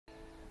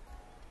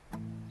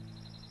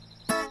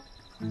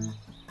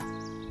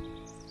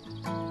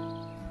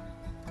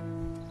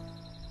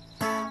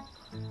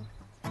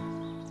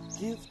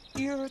Give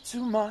ear to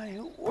my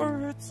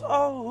words,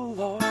 oh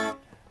Lord.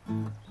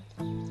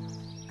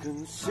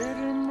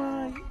 Consider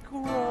my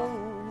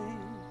groaning.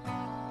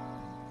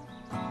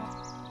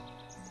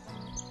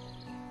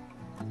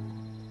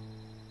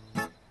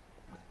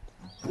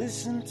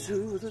 Listen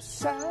to the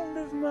sound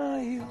of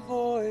my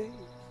voice,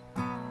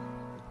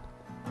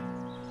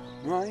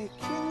 my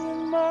King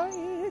and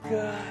my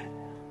God.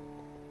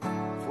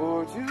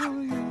 For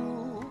to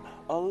you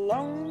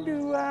alone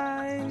do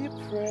I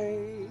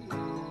pray.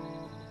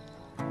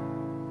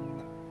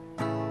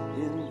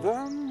 In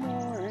the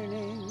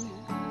morning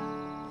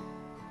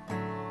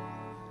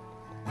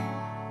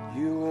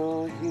you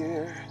will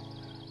hear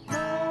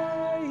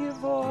my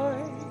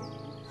voice.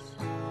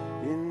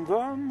 In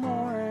the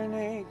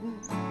morning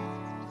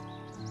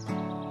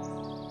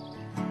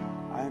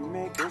I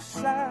make a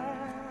sacrifice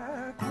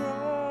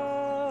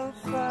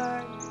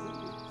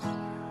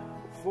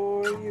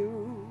for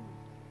you,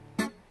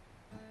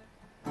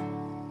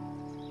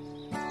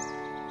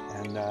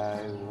 and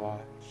I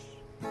watch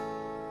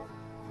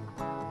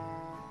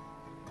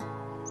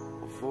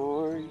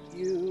for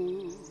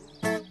you,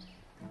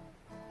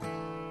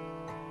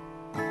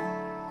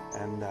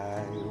 and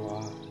I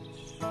watch.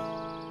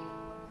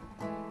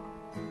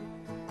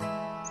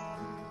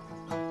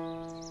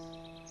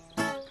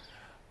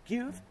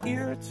 Give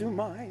ear to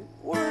my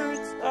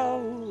words, oh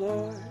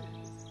Lord.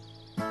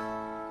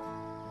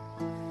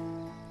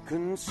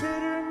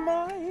 Consider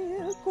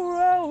my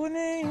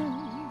groaning.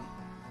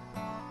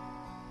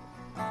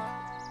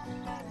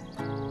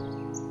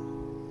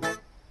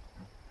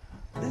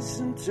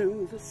 Listen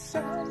to the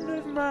sound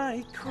of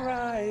my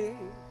cry,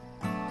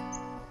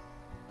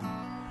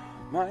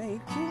 my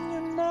King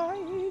and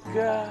my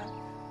God.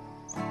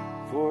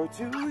 For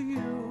to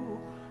you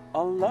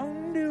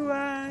alone do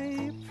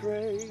I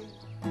pray.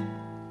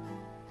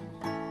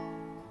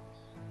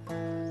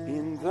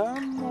 In the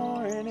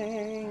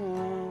morning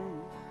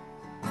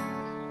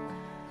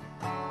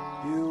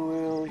you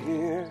will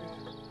hear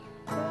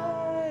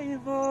my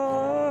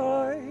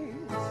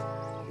voice.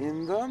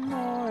 In the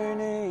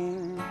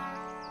morning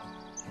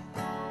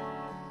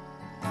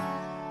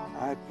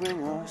I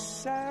bring a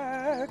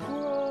sacrifice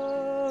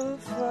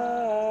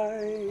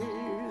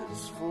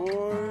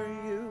for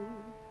you,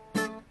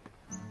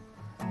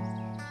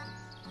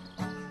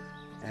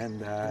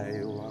 and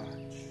I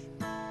watch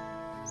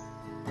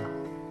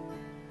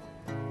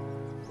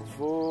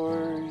for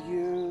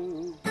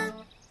you,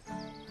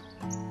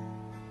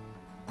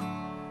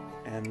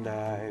 and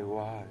I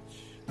watch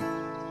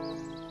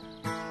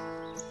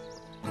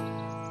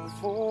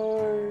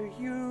for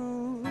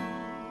you.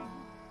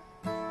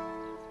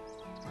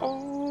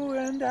 Oh,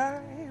 and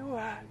I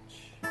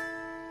watch